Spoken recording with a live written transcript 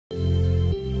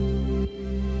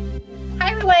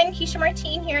everyone, Kesha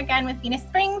Martine here again with Venus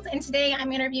Springs, and today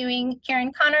I'm interviewing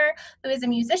Karent Conner, who is a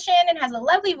musician and has a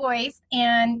lovely voice,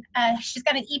 and she's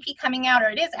got an EP coming out, or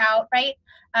it is out, right?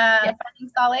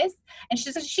 Finding Solace, and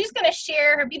she's going to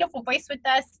share her beautiful voice with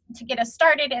us to get us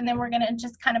started, and then we're going to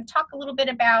just kind of talk a little bit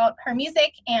about her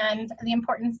music and the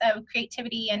importance of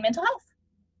creativity and mental health.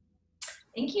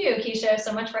 Thank you, Kesha,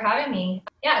 so much for having me.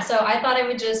 Yeah, so I thought I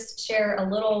would just share a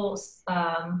little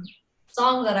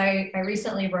song that I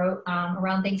recently wrote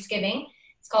around Thanksgiving.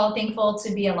 It's called Thankful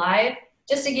to Be Alive,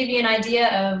 just to give you an idea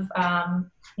of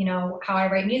you know, how I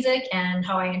write music and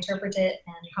how I interpret it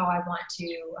and how I want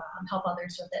to help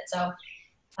others with it. So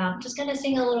I'm just gonna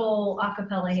sing a little a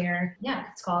cappella here. Yeah,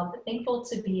 it's called Thankful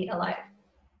to Be Alive.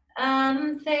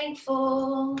 I'm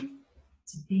thankful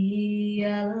to be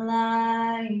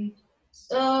alive,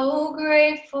 so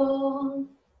grateful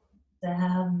to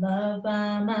have love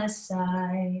by my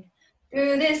side.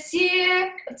 Through this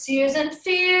year of tears and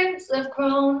fears, I've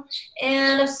grown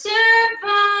and I've survived.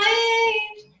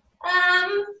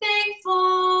 I'm thankful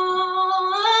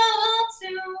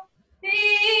to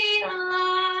be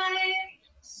alive,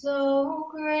 so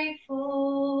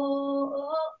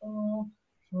grateful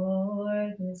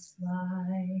for this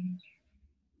life.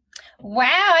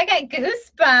 Wow, I got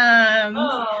goosebumps.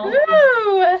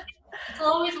 Oh. It's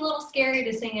always a little scary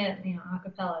to sing it, you know, a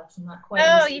cappella, because I'm not quite.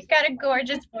 Oh, you've got a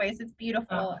gorgeous voice. It's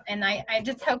beautiful. And I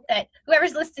just hope that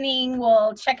whoever's listening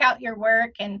will check out your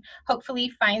work and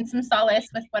hopefully find some solace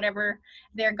with whatever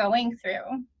they're going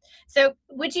through. So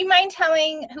would you mind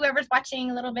telling whoever's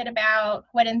watching a little bit about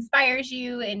what inspires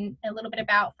you and a little bit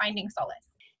about finding solace?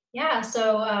 Yeah,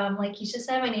 so like Kesha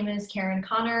said, my name is Karent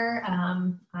Conner.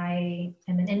 I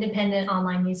am an independent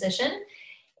online musician.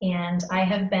 And I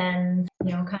have been,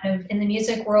 you know, kind of in the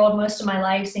music world most of my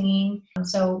life singing.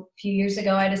 So a few years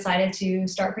ago, I decided to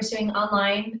start pursuing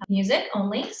online music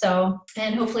only. So,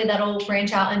 and hopefully that'll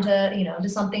branch out into, you know, to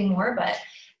something more, but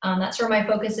that's where my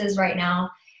focus is right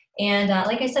now. And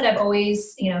like I said, I've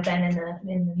always, you know, been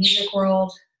in the music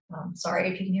world. Sorry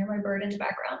if you can hear my bird in the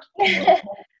background.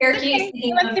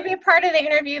 He wants to be a part of the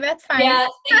interview, that's fine. Yeah,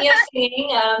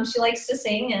 speaking of singing, she likes to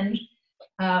sing, and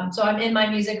so I'm in my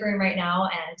music room right now,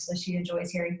 and so she enjoys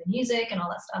hearing the music and all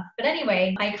that stuff. But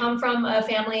anyway, I come from a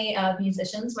family of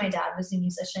musicians. My dad was a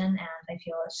musician, and I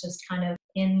feel it's just kind of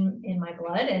in my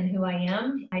blood and who I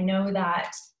am. I know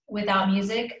that without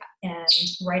music and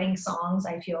writing songs,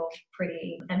 I feel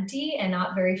pretty empty and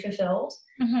not very fulfilled.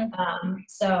 Mm-hmm.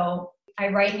 So I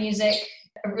write music.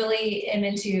 I really am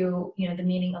into, you know, the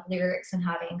meaning of lyrics and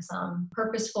having some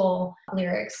purposeful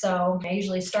lyrics. So I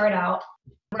usually start out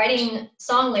writing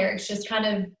song lyrics just kind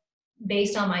of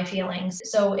based on my feelings.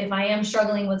 So if I am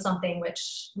struggling with something,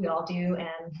 which we all do,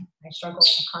 and I struggle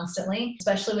constantly,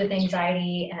 especially with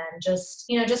anxiety and just,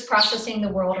 you know, just processing the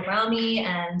world around me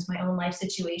and my own life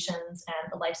situations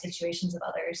and the life situations of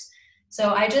others.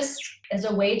 So I just, as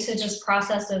a way to just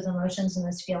process those emotions and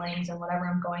those feelings and whatever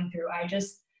I'm going through, I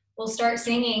just will start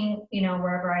singing, you know,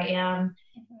 wherever I am,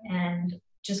 and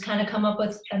just kind of come up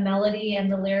with a melody,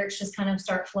 and the lyrics just kind of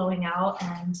start flowing out.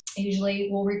 And usually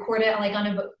we'll record it like on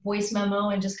a voice memo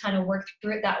and just kind of work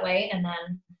through it that way. And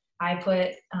then I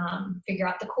figure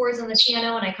out the chords on the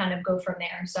piano, and I kind of go from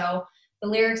there. So the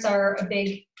lyrics are a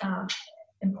big,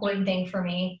 important thing for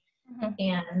me. Mm-hmm.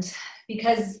 And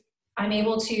because I'm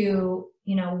able to,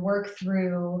 you know, work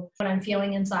through what I'm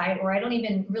feeling inside, or I don't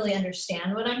even really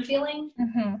understand what I'm feeling,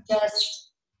 mm-hmm. just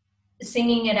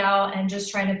singing it out and just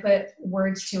trying to put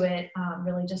words to it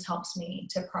really just helps me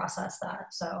to process that.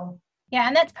 So yeah,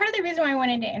 and that's part of the reason why I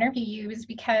wanted to interview you, is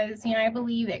because, you know, I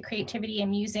believe that creativity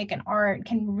and music and art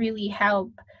can really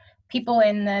help people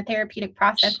in the therapeutic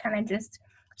process kind of just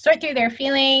sort through their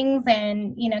feelings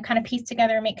and, you know, kind of piece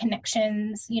together, make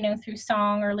connections, you know, through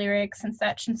song or lyrics and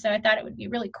such. And so I thought it would be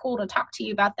really cool to talk to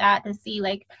you about that, to see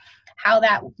like how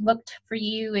that looked for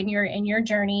you in your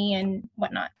journey and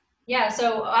whatnot. Yeah,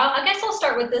 so I guess I'll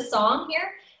start with this song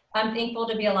here. I'm thankful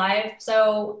to be alive.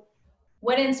 So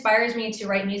what inspires me to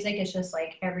write music is just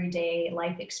like everyday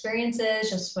life experiences,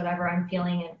 just whatever I'm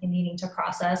feeling and needing to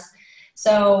process.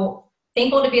 So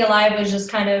thankful to be alive was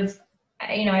just kind of,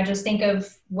 you know, I just think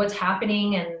of what's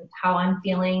happening and how I'm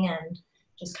feeling and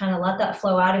just kind of let that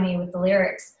flow out of me with the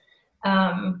lyrics.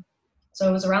 So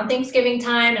it was around Thanksgiving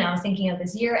time, and I was thinking of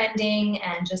this year ending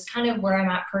and just kind of where I'm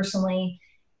at personally,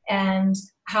 and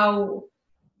how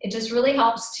it just really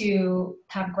helps to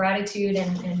have gratitude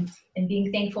and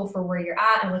being thankful for where you're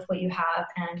at and with what you have.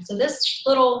 And so this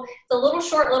short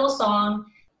little song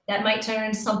that might turn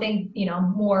into something, you know,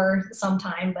 more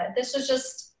sometime, but this was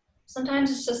just,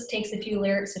 sometimes it just takes a few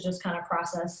lyrics to just kind of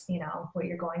process, you know, what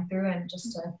you're going through and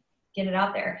just to get it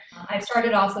out there. I've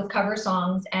started off with cover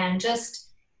songs and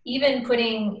just even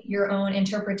putting your own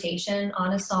interpretation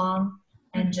on a song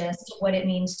and just what it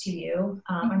means to you.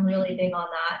 I'm really big on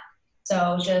that.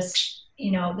 So just,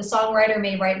 you know, the songwriter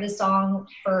may write the song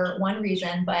for one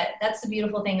reason, but that's the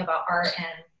beautiful thing about art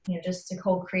and, you know, just the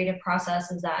whole creative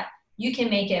process is that you can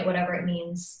make it whatever it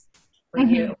means for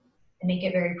you and make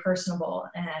it very personable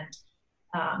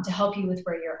and to help you with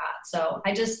where you're at. So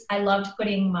I loved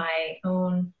putting my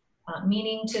own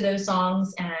meaning to those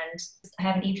songs, and I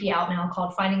have an EP out now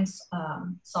called Finding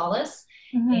Solace,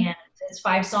 and it's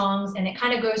 5 songs, and it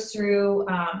kind of goes through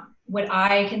what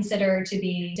I consider to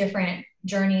be different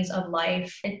journeys of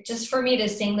life. Just for me to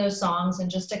sing those songs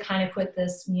and just to kind of put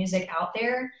this music out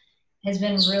there has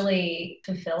been really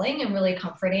fulfilling and really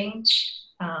comforting,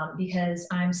 because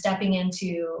I'm stepping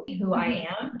into who I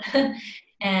am.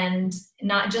 And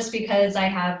not just because I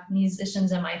have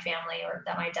musicians in my family or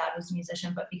that my dad was a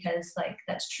musician, but because like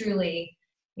that's truly,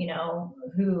 you know,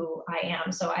 who I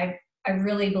am. So I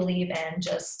really believe in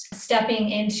just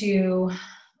stepping into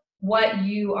what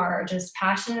you are just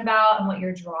passionate about and what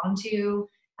you're drawn to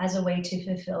as a way to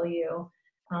fulfill you,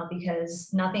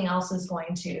 because nothing else is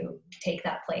going to take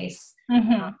that place.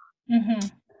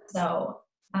 So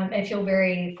I feel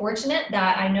very fortunate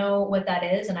that I know what that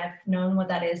is, and I've known what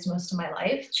that is most of my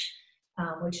life,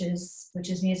 which is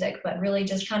music. But really,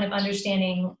 just kind of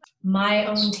understanding my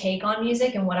own take on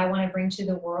music and what I want to bring to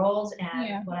the world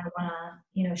and what I want to,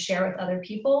 you know, share with other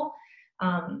people.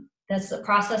 That's the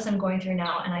process I'm going through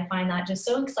now, and I find that just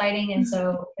so exciting and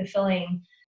so fulfilling.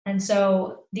 And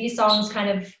so these songs kind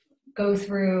of go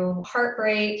through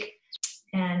heartbreak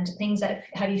and things that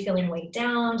have you feeling weighed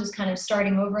down, just kind of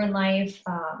starting over in life,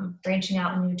 branching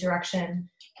out in a new direction,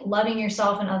 loving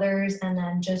yourself and others, and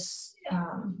then just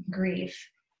grief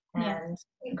and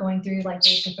going through like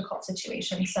those difficult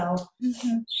situations. So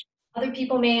other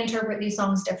people may interpret these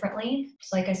songs differently.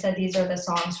 So like I said, these are the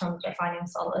songs from the Finding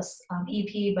Solace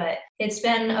EP, but it's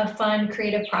been a fun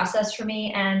creative process for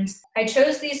me. And I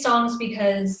chose these songs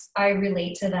because I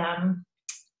relate to them.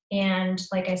 And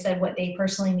like I said, what they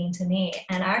personally mean to me.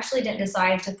 And I actually didn't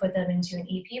decide to put them into an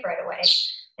EP right away.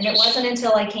 And it wasn't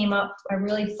until I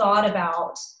really thought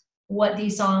about what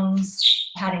these songs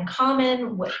had in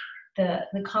common, what the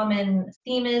common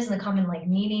theme is and the common like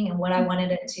meaning and what I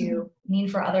wanted it to mean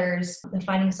for others. The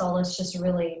Finding Solace just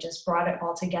really just brought it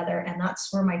all together. And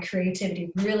that's where my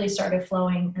creativity really started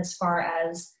flowing as far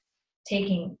as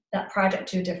taking that project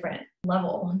to a different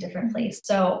level, a different place.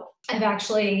 So I've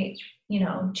actually, you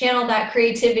know, channeled that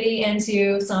creativity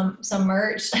into some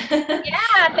merch.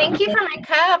 Yeah, thank you for my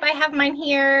cup. I have mine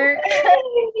here.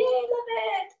 Yay,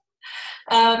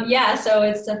 love it. Yeah, so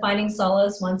it's the Finding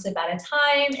Solace One Sip at a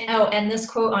Time. And this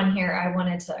quote on here I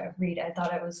wanted to read. I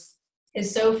thought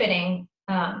is so fitting.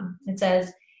 It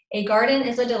says, "A garden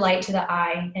is a delight to the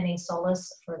eye and a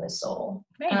solace for the soul."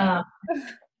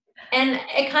 And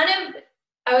it kind of,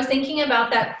 I was thinking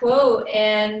about that quote,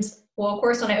 and well, of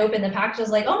course, when I opened the package, I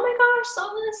was like, oh my gosh,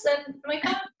 solace, and oh my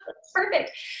God, that's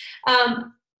perfect.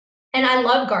 And I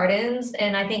love gardens,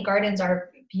 and I think gardens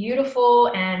are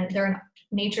beautiful, and they're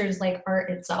nature's like art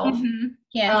itself.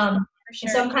 Yeah, for sure.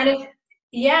 So I'm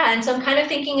kind of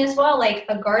thinking as well, like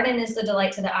a garden is the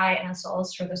delight to the eye and a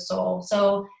solace for the soul.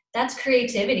 So that's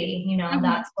creativity, you know,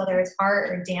 that's whether it's art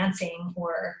or dancing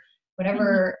or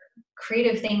whatever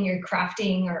creative thing you're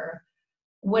crafting or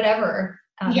whatever,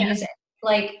 music.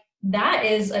 Like that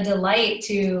is a delight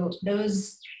to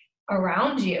those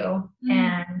around you,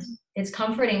 and it's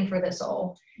comforting for the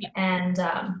soul. And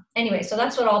anyway, so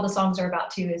that's what all the songs are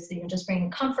about too, is, you know, just bringing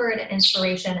comfort and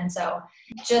inspiration. And so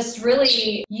just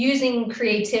really using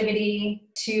creativity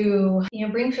to, you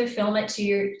know, bring fulfillment to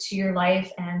your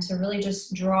life and to really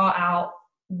just draw out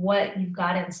what you've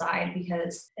got inside,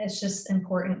 because it's just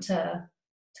important to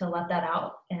let that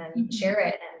out and share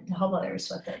it and to help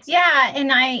others with it. Yeah,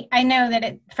 and I know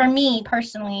that for me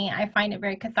personally, I find it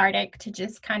very cathartic to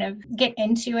just kind of get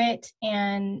into it,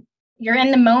 and you're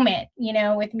in the moment, you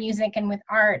know, with music and with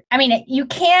art. I mean, you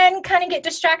can kind of get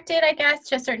distracted, I guess,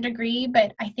 to a certain degree,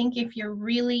 but I think if you're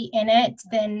really in it,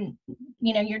 then,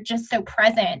 you know, you're just so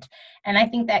present. And I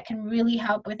think that can really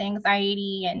help with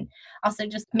anxiety and also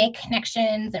just make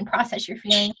connections and process your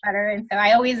feelings better. And so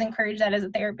I always encourage that as a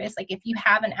therapist. Like, if you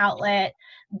have an outlet,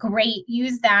 great,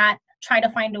 use that. Try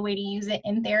to find a way to use it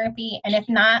in therapy. And if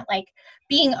not, like,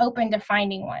 being open to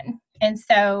finding one. And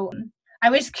so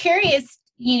I was curious,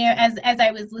 you know, as I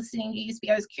was listening to you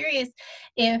speak, I was curious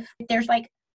if there's like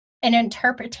an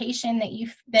interpretation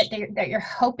that you're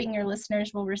hoping your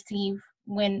listeners will receive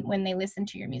when they listen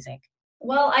to your music.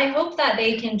 Well, I hope that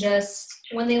they can just,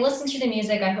 when they listen to the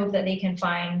music, I hope that they can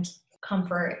find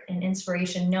comfort and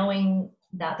inspiration knowing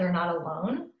that they're not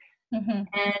alone. Mm-hmm.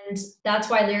 And that's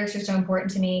why lyrics are so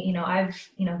important to me. I've,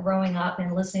 growing up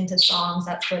and listening to songs,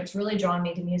 that's what's really drawn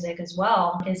me to music as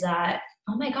well, is that,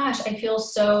 oh my gosh, I feel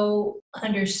so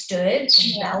understood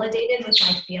and validated with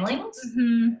my feelings.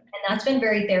 Mm-hmm. And that's been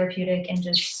very therapeutic and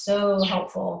just so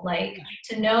helpful. Like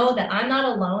to know that I'm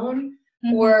not alone,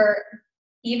 mm-hmm. or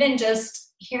even just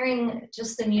hearing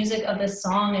just the music of this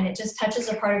song and it just touches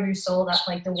a part of your soul that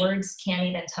like the words can't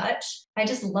even touch. I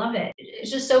just love it. It's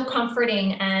just so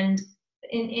comforting, and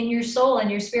in your soul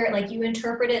and your spirit, like you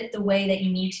interpret it the way that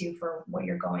you need to for what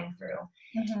you're going through.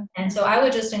 Mm-hmm. And so I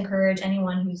would just encourage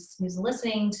anyone who's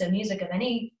listening to music of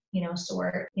any,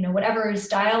 sort, whatever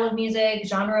style of music,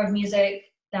 genre of music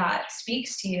that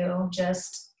speaks to you,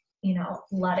 just,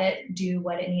 let it do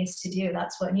what it needs to do.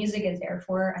 That's what music is there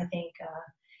for, I think.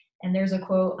 And there's a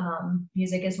quote,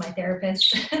 music is my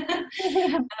therapist,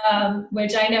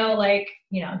 which I know, like,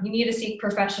 you need to seek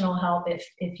professional help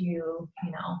if you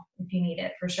need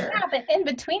it, for sure. Yeah, but in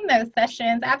between those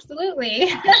sessions,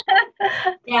 absolutely.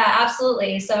 Yeah,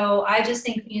 absolutely. So I just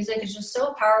think music is just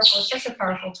so powerful. It's such a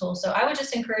powerful tool. So I would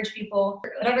just encourage people,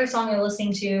 whatever song you're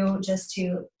listening to, just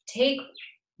to take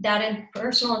that in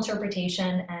personal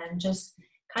interpretation and just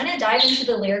kind of dive into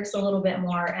the lyrics a little bit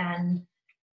more and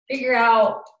figure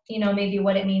out, maybe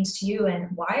what it means to you and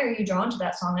why are you drawn to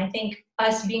that song. I think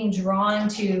us being drawn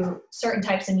to certain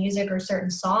types of music or certain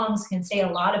songs can say a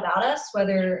lot about us,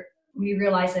 whether we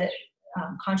realize it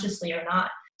consciously or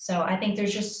not. So I think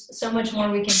there's just so much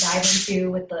more we can dive into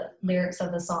with the lyrics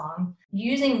of the song.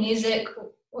 Using music,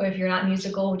 or if you're not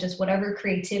musical, just whatever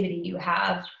creativity you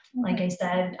have, like I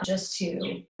said, just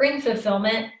to bring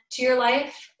fulfillment to your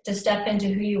life, to step into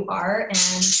who you are. And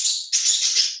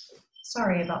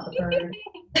sorry about the bird.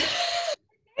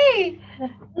 Hey,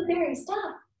 Blueberry,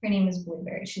 stop. Her name is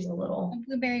Blueberry. She's a little.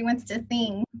 Blueberry wants to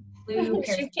sing. Blueberry.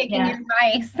 She's taking your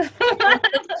advice.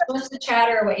 She wants to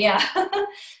chatter away. Yeah.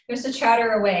 There's to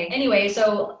chatter away. Anyway,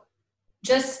 so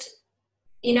just,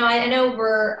 I know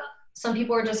some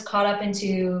people are just caught up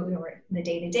into the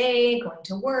day-to-day, going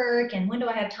to work, and when do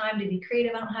I have time to be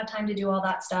creative? I don't have time to do all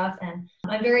that stuff. And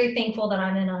I'm very thankful that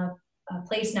I'm in a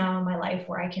place now in my life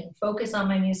where I can focus on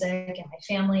my music and my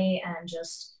family and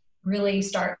just really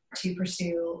start to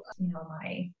pursue,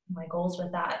 my goals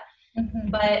with that. Mm-hmm.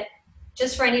 But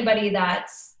just for anybody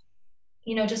that's,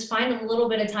 just find a little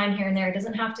bit of time here and there. It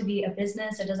doesn't have to be a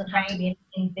business. It doesn't have to be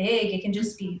anything big. It can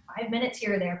just be 5 minutes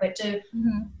here or there, but to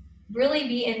really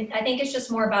be in, I think it's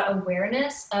just more about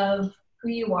awareness of who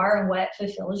you are and what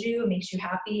fulfills you, makes you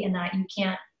happy, and that you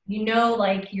can't,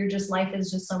 like life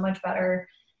is just so much better.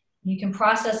 You can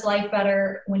process life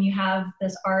better when you have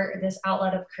this art, this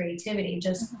outlet of creativity.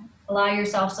 Just allow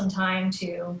yourself some time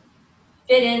to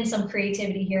fit in some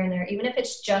creativity here and there, even if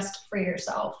it's just for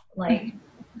yourself. Like,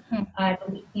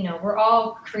 we're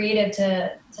all creative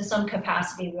to some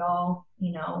capacity. We all,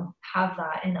 have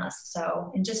that in us.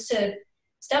 So, and just to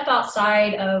step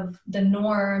outside of the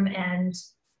norm and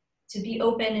to be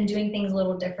open and doing things a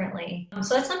little differently.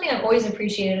 So that's something I've always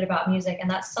appreciated about music,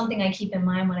 and that's something I keep in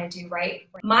mind when I do write.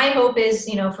 My hope is,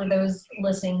 for those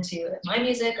listening to my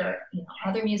music or,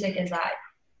 other music, is that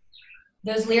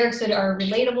those lyrics that are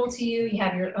relatable to you, you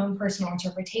have your own personal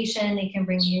interpretation, they can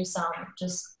bring you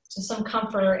some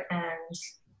comfort and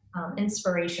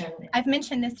inspiration. I've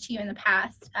mentioned this to you in the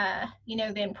past,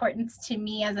 the importance to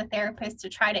me as a therapist to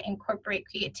try to incorporate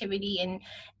creativity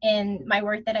in my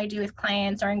work that I do with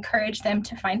clients, or encourage them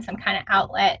to find some kind of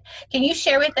outlet. Can you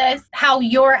share with us how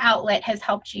your outlet has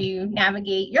helped you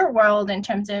navigate your world in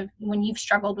terms of when you've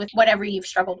struggled with whatever you've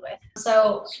struggled with?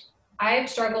 So I've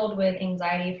struggled with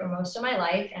anxiety for most of my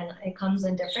life, and it comes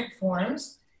in different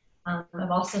forms. I've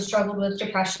also struggled with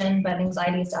depression, but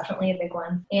anxiety is definitely a big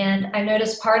one. And I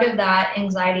noticed part of that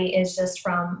anxiety is just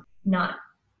from not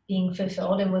being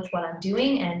fulfilled and with what I'm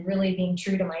doing, and really being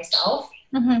true to myself,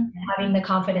 and having the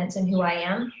confidence in who I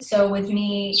am. So with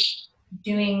me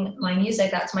doing my music,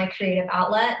 that's my creative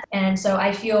outlet. And so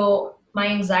I feel my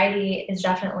anxiety is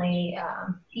definitely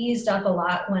eased up a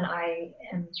lot when I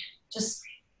am just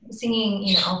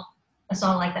singing, a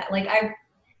song like that. Like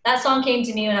that song came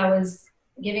to me when I was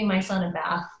giving my son a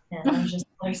bath, and I was just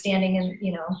standing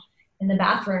in the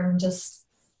bathroom, just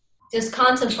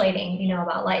contemplating,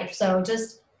 about life. So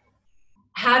just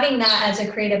having that as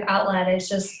a creative outlet is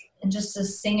just to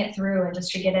sing it through and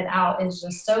just to get it out is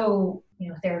just so,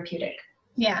 therapeutic.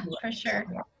 Yeah, for sure.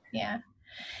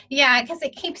 Yeah, because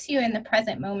it keeps you in the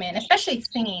present moment, especially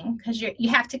singing, because you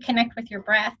have to connect with your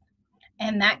breath.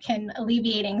 and that can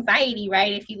alleviate anxiety,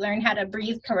 right? If you learn how to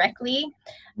breathe correctly.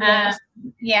 Yes.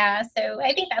 Yeah, so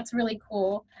I think that's really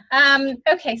cool.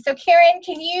 Okay, so Karen,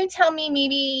 can you tell me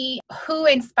maybe who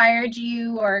inspired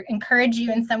you or encouraged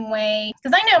you in some way?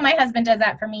 Because I know my husband does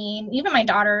that for me, even my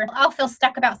daughter. I'll feel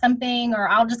stuck about something, or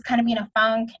I'll just kind of be in a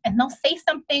funk, and they'll say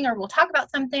something or we'll talk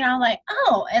about something, and I'm like,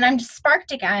 oh, and I'm just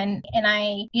sparked again, and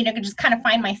I, can just kind of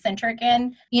find my center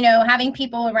again. Having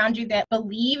people around you that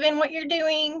believe in what you're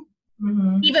doing,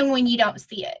 even when you don't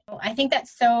see it. I think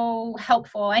that's so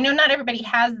helpful. I know not everybody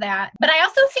has that, but I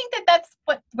also think that that's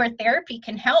where therapy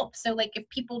can help. So like if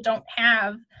people don't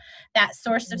have that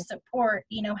source of support,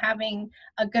 having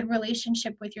a good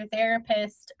relationship with your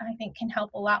therapist, I think can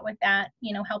help a lot with that,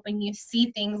 helping you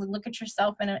see things and look at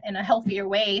yourself in a healthier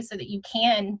way so that you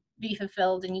can be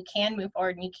fulfilled and you can move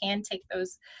forward and you can take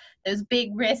those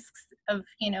big risks of,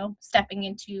 stepping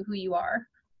into who you are.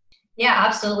 Yeah,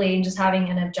 absolutely. And just having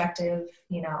an objective,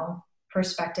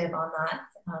 perspective on that,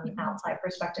 outside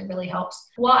perspective really helps.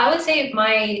 Well, I would say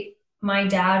my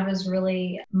dad was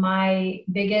really my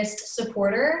biggest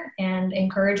supporter and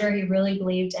encourager. He really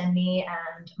believed in me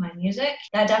and my music.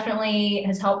 That definitely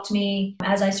has helped me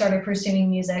as I started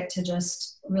pursuing music to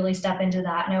just really step into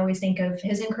that. And I always think of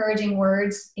his encouraging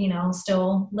words,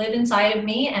 still live inside of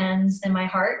me and in my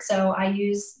heart. So I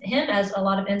use him as a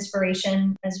lot of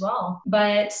inspiration as well.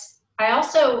 But I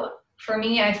also, for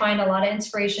me, I find a lot of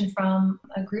inspiration from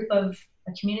a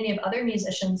community of other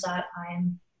musicians that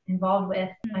I'm involved with.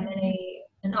 I'm in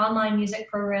an online music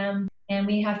program, and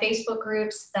we have Facebook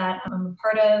groups that I'm a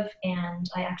part of, and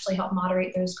I actually help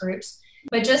moderate those groups.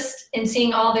 But just in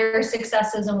seeing all their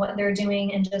successes and what they're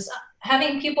doing, and just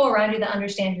having people around you that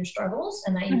understand your struggles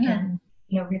and that you can,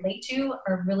 relate to,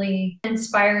 are really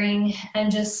inspiring.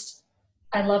 And just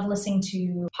I love listening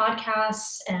to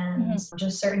podcasts and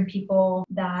just certain people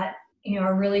that,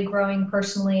 are really growing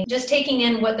personally, just taking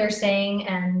in what they're saying,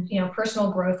 and,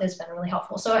 personal growth has been really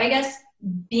helpful. So I guess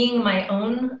being my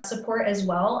own support as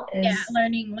well is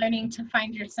learning to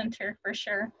find your center for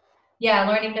sure. Yeah,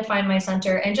 learning to find my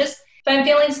center. And just if I'm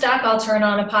feeling stuck, I'll turn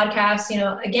on a podcast.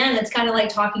 Again, it's kind of like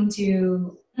talking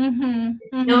to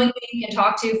knowing who you can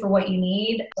talk to for what you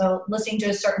need. So listening to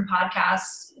a certain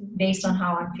podcast based on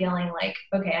how I'm feeling, like,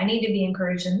 okay, I need to be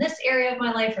encouraged in this area of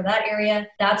my life or that area.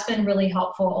 That's been really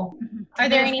helpful. Are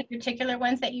there any particular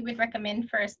ones that you would recommend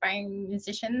for aspiring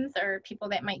musicians or people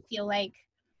that might feel like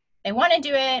they want to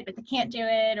do it, but they can't do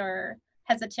it or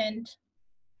hesitant?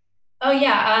 Oh,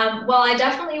 yeah. Well, I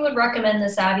definitely would recommend the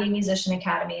Savvy Musician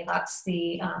Academy. That's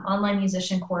the online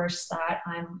musician course that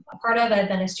I'm a part of. I've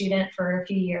been a student for a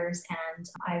few years, and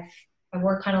I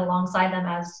work kind of alongside them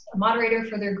as a moderator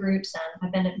for their groups, and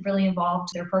I've been really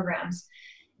involved in their programs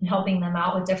and helping them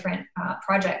out with different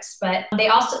projects. But they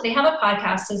have a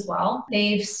podcast as well.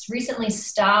 They've recently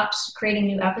stopped creating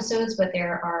new episodes, but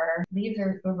there are, I believe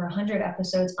there are over 100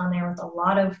 episodes on there with a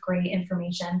lot of great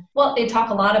information. Well, they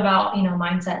talk a lot about,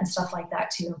 mindset and stuff like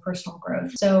that too, and personal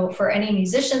growth. So for any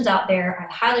musicians out there,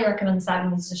 I highly recommend the Savvy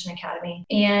Musician Academy.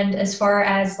 And as far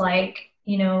as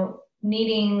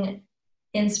needing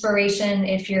inspiration,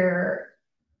 if you're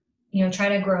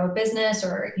trying to grow a business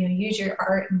or, use your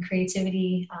art and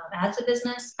creativity as a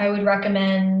business, I would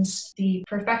recommend the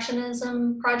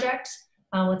Perfectionism Project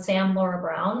with Sam Laura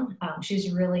Brown.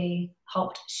 She's really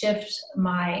helped shift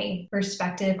my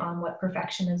perspective on what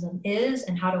perfectionism is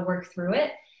and how to work through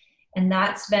it. And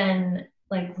that's been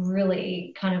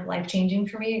really kind of life-changing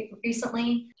for me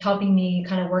recently, helping me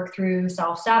kind of work through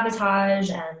self-sabotage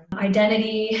and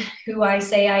identity, who I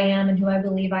say I am and who I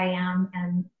believe I am.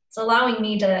 And it's allowing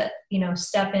me to,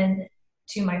 step in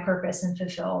to my purpose and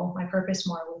fulfill my purpose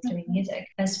more with doing music.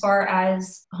 As far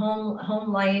as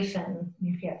home life, and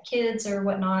if you have kids or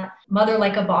whatnot, Mother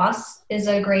Like a Boss is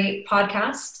a great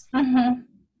podcast.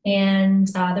 And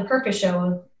The Purpose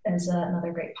Show is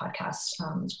another great podcast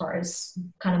as far as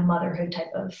kind of motherhood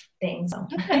type of things.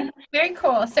 Okay, very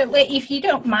cool. So if you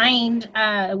don't mind,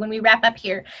 when we wrap up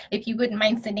here, if you wouldn't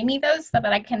mind sending me those so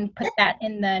that I can put that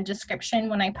in the description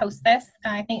when I post this,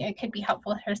 I think it could be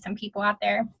helpful for some people out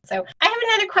there. So I have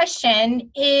another question.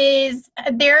 Is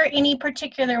there any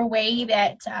particular way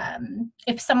that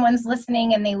if someone's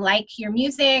listening and they like your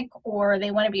music or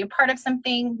they want to be a part of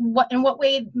something, in what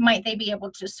way might they be able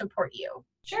to support you?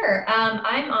 Sure.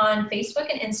 I'm on Facebook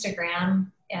and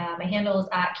Instagram. My handle is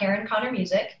at Karent Conner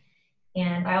Music.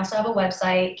 And I also have a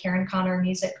website,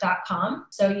 KarentConnerMusic.com.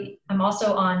 So I'm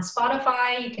also on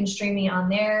Spotify. You can stream me on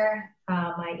there.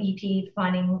 My EP,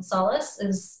 Finding Solace,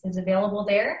 is available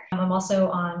there. I'm also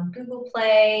on Google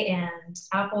Play and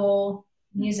Apple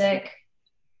Music.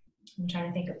 I'm trying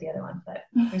to think of the other one, but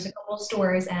there's a couple of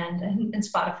stores and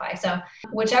Spotify. So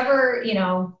whichever,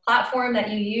 platform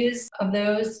that you use of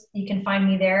those, you can find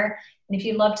me there. And if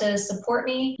you'd love to support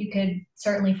me, you could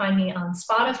certainly find me on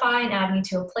Spotify and add me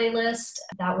to a playlist.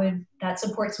 That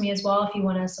supports me as well if you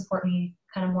want to support me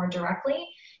kind of more directly.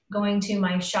 Going to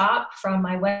my shop from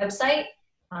my website,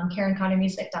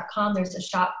 KarentConnerMusic.com, there's a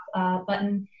shop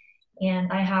button.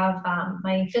 And I have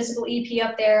my physical EP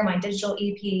up there, my digital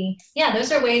EP. Yeah,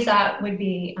 those are ways that would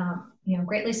be,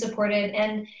 greatly supported.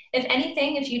 And if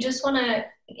anything, if you just want to,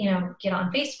 get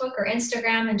on Facebook or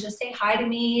Instagram and just say hi to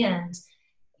me and,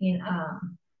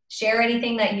 share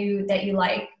anything that you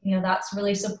like, that's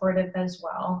really supportive as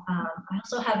well. I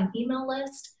also have an email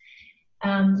list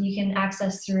you can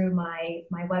access through my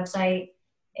website.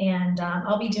 And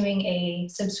I'll be doing a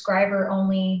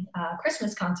subscriber-only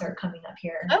Christmas concert coming up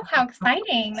here. Oh, how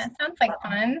exciting. That sounds like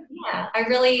fun. Yeah,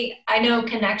 I know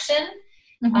connection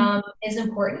is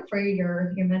important for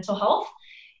your mental health,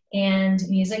 and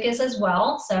music is as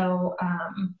well. So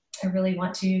I really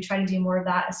want to try to do more of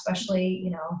that,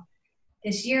 especially,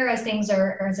 this year as things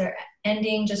are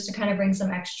ending, just to kind of bring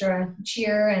some extra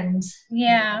cheer and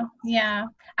yeah.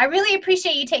 I really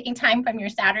appreciate you taking time from your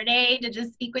Saturday to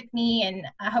just speak with me and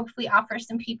hopefully offer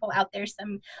some people out there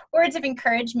some words of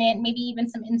encouragement, maybe even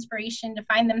some inspiration to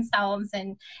find themselves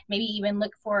and maybe even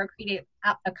look for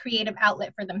a creative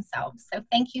outlet for themselves. So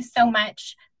thank you so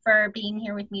much for being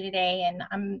here with me today, and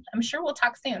I'm sure we'll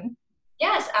talk soon.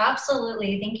 Yes,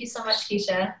 absolutely. Thank you so much,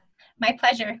 Kesha. My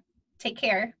pleasure. Take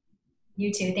care.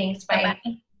 You too. Thanks. Bye.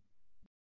 Bye-bye.